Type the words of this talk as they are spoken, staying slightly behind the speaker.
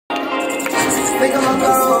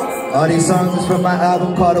All these songs is from my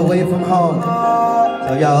album called Away From Home.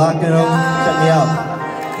 So y'all lock in on, check me out.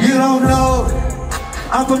 You don't know,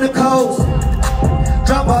 I'm from the coast.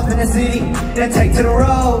 Drop off in the city, then take to the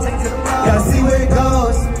road. Gotta see where it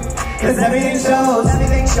goes, cause everything shows.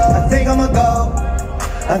 I think I'ma go,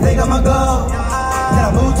 I think I'ma go. Then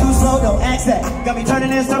I move too slow, don't ask that. Got me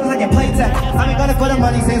turning in circles like a play tag. I've been gunning for the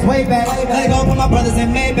money since way back. Let go for my brothers in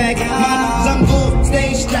Maybach. Some cool,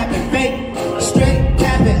 stay strapping, fake, straight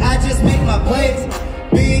capping. I just make my plays.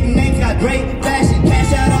 Big names got great fashion,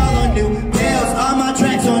 cash out all on new deals. All my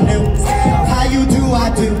tracks on new. How you do, I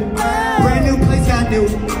do. Brand new place got new.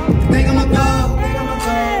 Think I'ma go.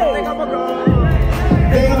 Think I'ma go.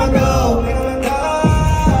 Think I'ma go.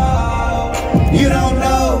 You don't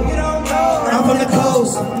know. I'm from the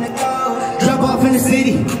coast. Drop off in the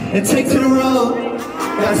city and take to the road.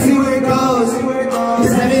 Gotta see where it goes,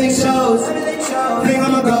 cause everything shows. Think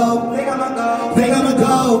I'ma go. Think I'ma go. Think I'ma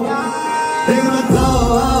go. Think I'ma go.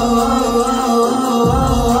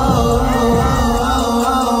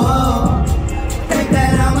 Think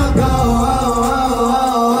that I'ma go.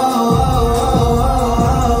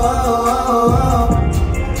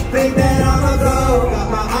 Think that I'ma go. Got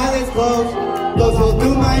my eyelids closed, blows roll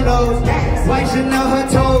through my nose. White Chanel her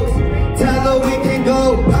toes, tell her we can go.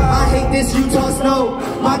 I hate this Utah snow,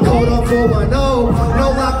 my code on 410. No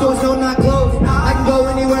locked doors, no not closed. I can go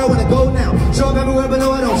anywhere I wanna go now. Show up everywhere but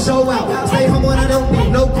no I don't show out. Stay humble and I don't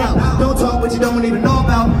need no clout. Don't talk what you don't even know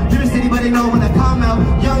about. You're the city but they know when I come out.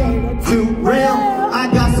 Young, too real, I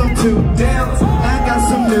got some two downs. I got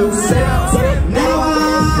some new sales. Now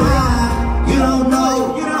you don't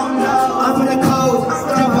know, I'm from the coast.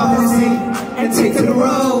 Jump off in the city and take to the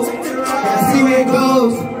road. Gotta see where it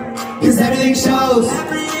goes, cause everything shows.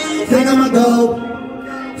 Think I'ma go,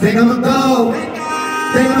 think I'ma go,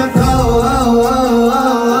 think I'ma go.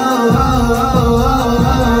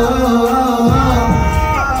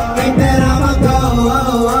 Think that I'ma go.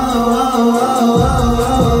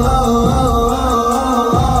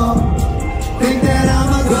 Think that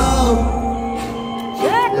I'ma go.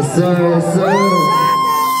 Yes sir, yes sir.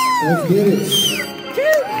 Let's get it.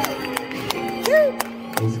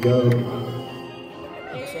 Let's go.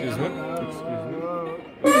 Excuse me.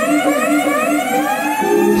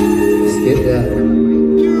 Skip that.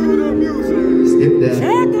 Skip that.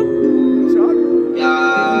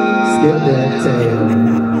 Skip that tail.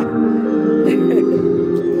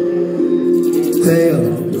 Tail.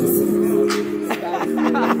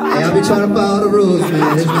 Hey, I be trying to follow the rules,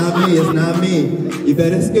 man. It's not me, it's not me. You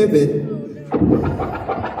better skip it.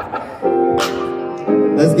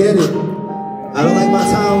 Let's get it. I don't like my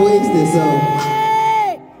time wasted, so.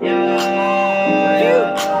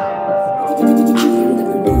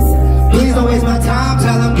 Please don't waste my time,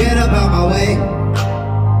 tell them get up out my way.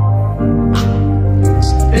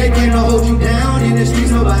 They came to hold you down, in the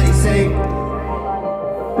streets nobody safe.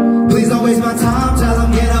 Please don't waste my time, tell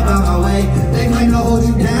them get up out my way. They claim to hold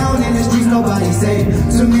you down, in the streets nobody safe.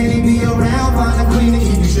 Too many be around, find a queen to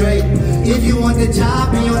keep you straight. If you want the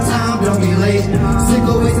job, be on time, don't be late. Sick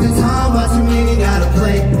of wasting time, why too many gotta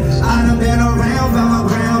play. I done been around, found my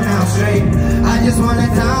ground, now straight. I just want a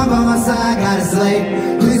dime by my side, gotta slay.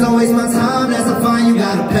 Please don't waste my time, that's a fine you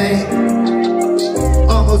gotta pay.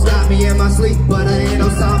 Almost got me in my sleep, but I ain't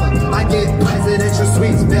Osama. I get presidential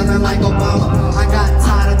suites, feeling like Obama. I got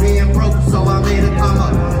tired of being broke, so I made a come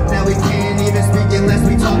up. Now we can't even speak unless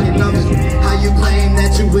we talking numbers. How you claim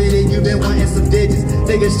that you with it, you been wanting some digits.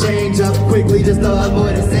 Niggas change up quickly just to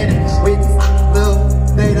avoid a sentence. Wait, little,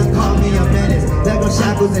 they done call me a menace. Let go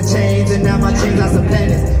shackles and chains, and now my chains got some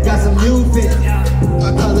pennies. Got some new fits,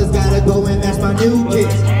 my colors gotta go and match my new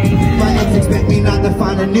kicks. My ex expect me not to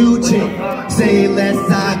find a new chick. Say less,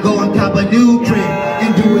 I go and cop a new crib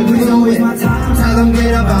and do it. Please don't waste my time, tell them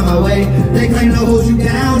get up out my way. They claim to hold you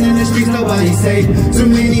down, in the streets nobody safe. Too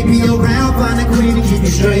many be around, find a queen to keep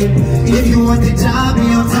you straight. If you want the job,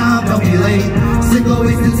 be on time, don't be late. Sick of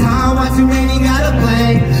wasting time, why too many gotta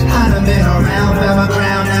play. I done been around, found my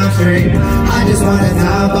ground, now I'm straight. I just want a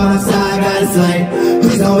dime by my side, gotta slay.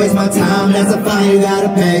 Please don't waste my time, that's a fine you gotta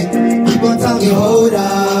pay. Keep on talking, hold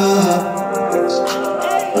up.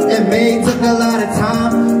 It may took a lot of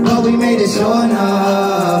time, but we made it sure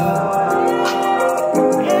enough.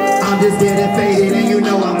 I'm just getting faded and you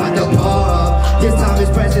know I'm about to pour up. This time is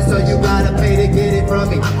precious, so you gotta pay to get it from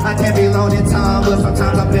me. I can't be alone in time, but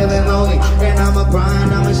sometimes I'm feeling lonely. And I'ma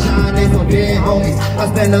grind, I'ma shine, they forbid homies. I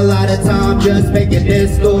spend a lot of time just making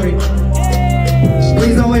this story.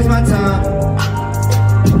 Please don't waste my time.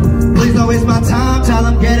 Please don't waste my time, tell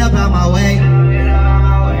them get up out my way.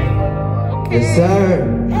 Yes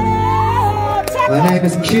sir. My name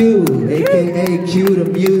is Q, aka Q the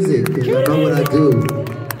Music, cause y'all know what I do.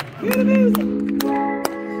 Q the Music.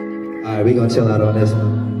 Alright, we gonna chill out on this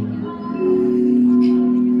one.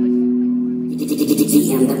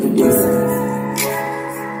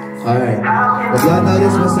 Alright, if y'all know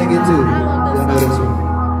this one, sing it too. Y'all know this one.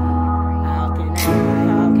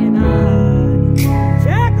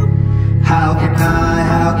 How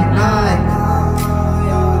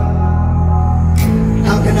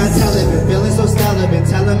can I tell it? Been feeling so stellar, been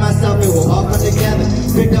telling myself it will all come together.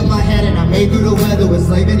 Picked up my head and I made through the weather. Was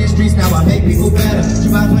slaving in the streets, now I make people better.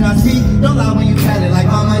 You mind when I speak? Don't lie when you tell it. Like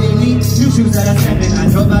mama didn't need new shoes that I stepping.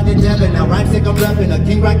 I drove out to Devon, now rhyme sick I'm repping. A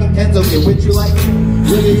king rockin' Kenzo, get with you like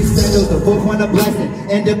really extendo. The fourth one a blessing.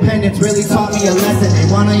 Independence really taught me a lesson. They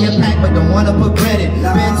want on your pack but don't wanna put credit.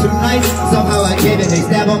 Been too nice, somehow I get it. They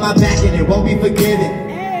stab on my back and it won't be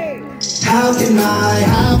forgiven. How can I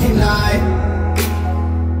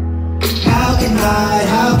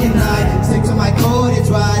stick to my code? It's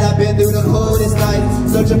right, I've been through the coldest night,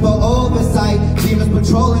 searching for oversight, demons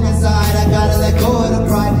patrolling inside. I gotta let go of the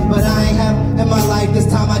pride, but I ain't have in my life. This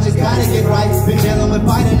time I just gotta get right. Been dealing with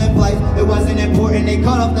fighting in flight. It wasn't important, they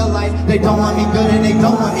cut off the lights. They don't want me good and they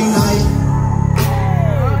don't want me nice.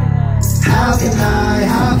 How can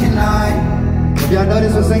I? If y'all know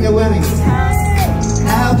this, so sing it with me.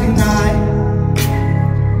 How can I?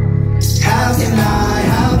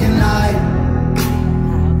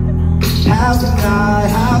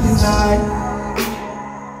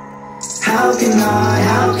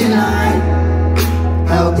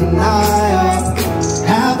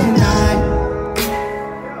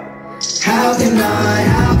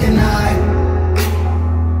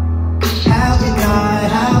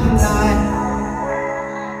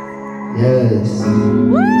 Yes.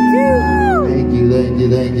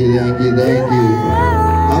 Thank you.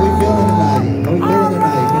 How we feeling tonight?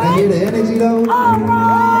 Can I hear the energy though?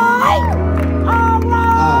 Alright.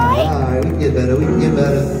 We can get better.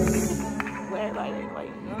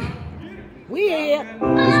 We here.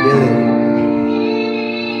 Let's get it.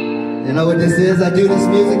 You know what this is? I do this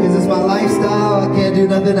music because it's my lifestyle. I can't do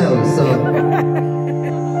nothing else. So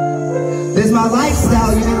this is my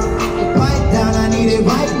lifestyle. You know, pipe down. I need it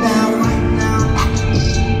right now.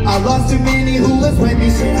 I lost too many who was with me.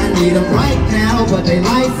 Shit, I need them right now, but they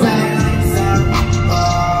lights out.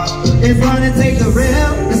 It's gonna take the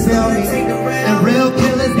real to sell me, and real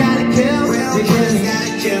killers gotta kill.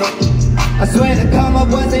 I swear the come up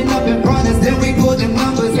wasn't up in front of us. Then we pulled them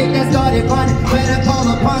numbers, hit that started running. Better call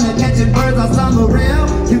upon her, catching birds on summer real.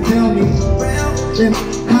 You feel me?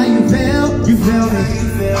 How you feel? You feel me?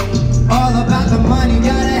 All about the money,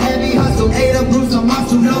 got a heavy hustle. Ate a bruise of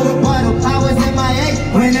muscle, no rebuttal. I was in my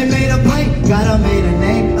A when they made a play. Got a made a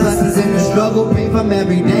name, lessons in the struggle, pay from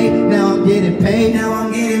every day. Now I'm getting paid.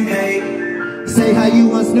 Say how you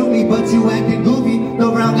once knew me, but you acting goofy. The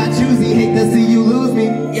round got choosy, hate to see you lose me.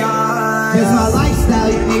 It's my lifestyle,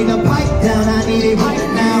 you need a pipe down. I need it right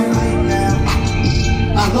now.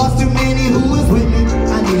 I lost too many who was with me.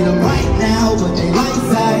 I need them right now, but they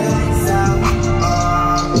lights out.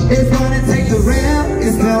 It's gonna take the real,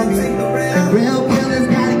 it's gonna be. And real killers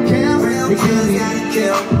gotta kill. They kill me.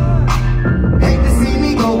 Hate to see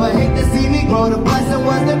me go, but hate to see me grow. The blessing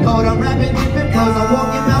was the code. I'm rapping different flows. I'm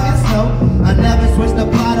walking out in snow. I never switched the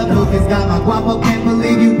plot of focus. Got my guapo, can't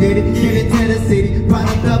believe you did it. Give it to the city,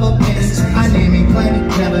 product of a penny. I name me plenty,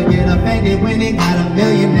 never get offended when they got a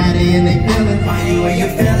million at it and they feelin'. Find you where you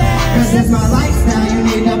feelin'. Cause it's my lifestyle, you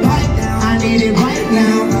need the pipe. I need it right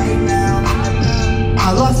now.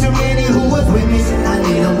 I lost too many who was with me. I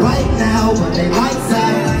need them right now, but they lights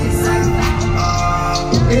out.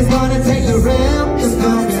 It's gonna take the real, it's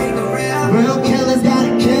gonna be real killers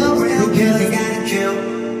gotta kill. Real killers gotta kill.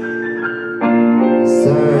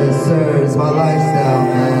 Sir, it's my lifestyle,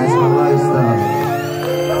 man. It's my lifestyle.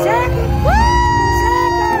 Check it.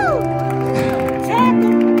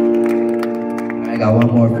 I got one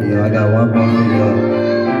more for you.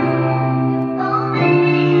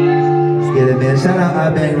 Let's get it, man. Shout out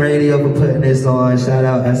iBang Radio for putting this on. Shout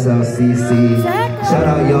out SLCC. Shout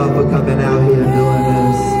out y'all for coming out here and doing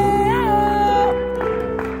this.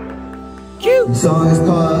 The song is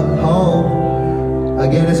called Home.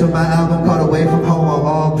 Again, it's from my album called Away From Home on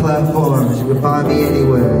all platforms. You can find me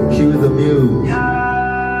anywhere. Q the Muse.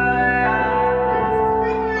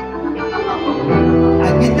 I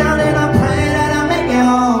get down and I pray that I make it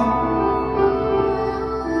home.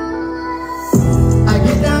 I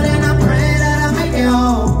get down and I pray that I make it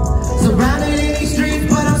home. Surrounded in these streets,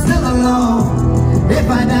 but I'm still alone. If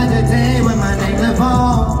I die today when my name live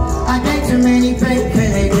on, I gave too many fake,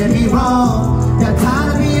 and they did me wrong. Got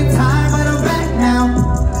tired of being tired, but I'm back now.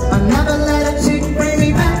 I never let a chick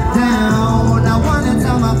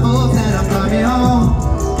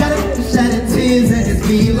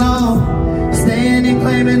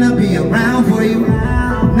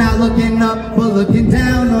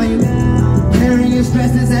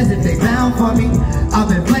down for me. I've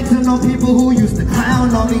been flexing on people who used to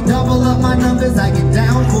clown on me. Double up my numbers, I get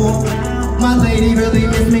down for. My lady really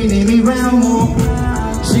miss me, need me round more.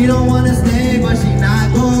 She don't wanna stay, but she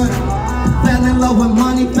not going. Fell in love with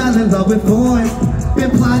money, fell in love with boys.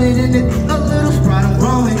 Been plotted in it, a little sprite, I'm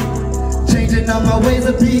growing. Changing up my ways,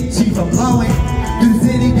 a big chief, I'm blowing. The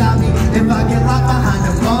city got me, if I get locked behind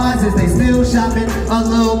the bars, is they still shopping? A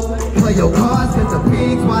little, play your cards, cause the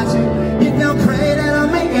pigs watching. Get down, pray that I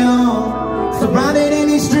make it home. Surrounded in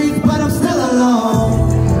these streets, but I'm still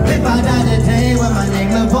alone. If I die today, when my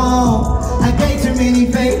name live on. I gave too many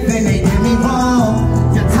faith and they did me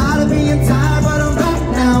wrong. You're tired of being tired, but I'm back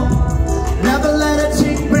now. Never let a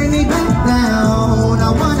chick bring me back down.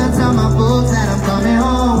 I wanna tell my folks that I'm coming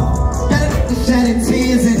home. Gotta get the shedding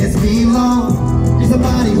tears and it's been long. There's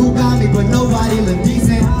somebody who got me, but nobody look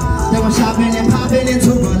decent. They were shopping and popping in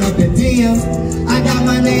to run up the DMs. I got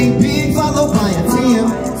my name big, followed by a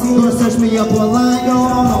TM. Gonna search me up online, yo,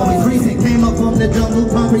 I'm always recent. Came up from the jungle,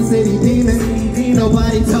 concrete city demon.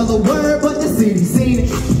 Nobody tell a word, but the city seen it.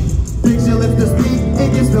 Picture lift the speak,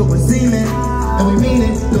 it gets filled with semen. And we mean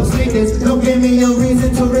it, don't sneak this. Don't give me a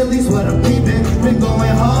reason to release what I'm keeping. Been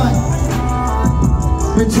going hard,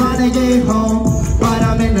 been trying to get home, but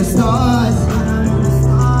I'm in the stars,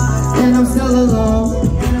 and I'm still alone.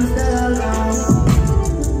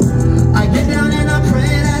 I get down and I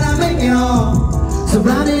pray that I make it home.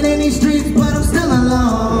 Surrounded in these streets, but I'm still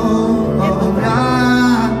alone. Oh,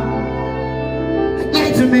 nah. I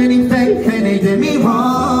gave too many faith and they did me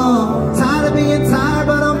wrong. Tired of being tired,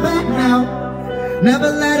 but I'm back now. Never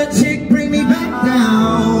let a chick bring me back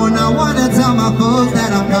down. I wanna tell my folks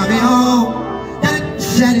that I'm coming home. That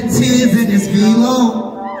shedding tears in this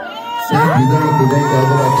velo. Thank you, thank you,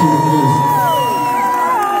 thank you.